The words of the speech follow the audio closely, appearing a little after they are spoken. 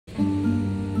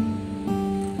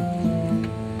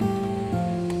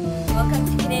Welcome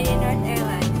to Canadian North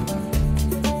Airlines.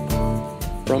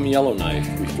 From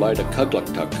Yellowknife, we fly to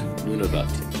Kugluktuk, Nunavut,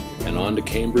 and on to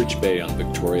Cambridge Bay on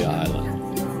Victoria Island.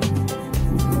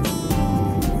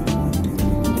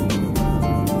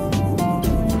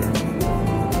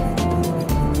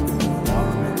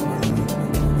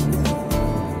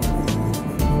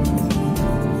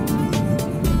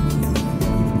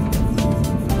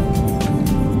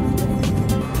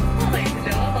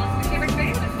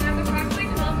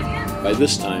 By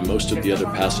this time, most of the other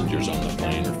passengers on the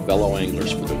plane are fellow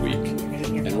anglers for the week,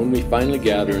 and when we finally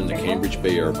gather in the Cambridge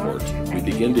Bay Airport, we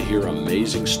begin to hear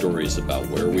amazing stories about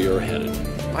where we are headed.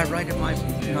 I write in my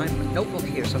notebook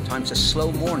here sometimes a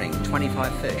slow morning,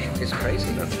 25 fish. It's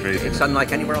crazy. That's crazy. It's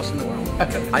unlike anywhere else in the world.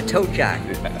 I told Jack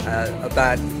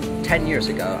about 10 years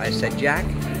ago, I said, Jack,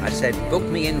 book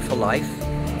me in for life.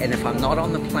 And if I'm not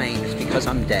on the plane, it's because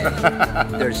I'm dead.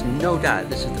 There's no doubt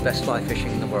this is the best fly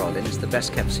fishing in the world, and it's the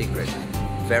best kept secret.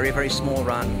 Very, very small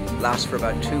run, lasts for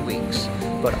about 2 weeks,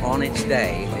 but on its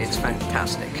day, it's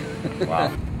fantastic.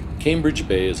 Wow. Cambridge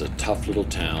Bay is a tough little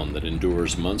town that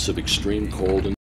endures months of extreme cold and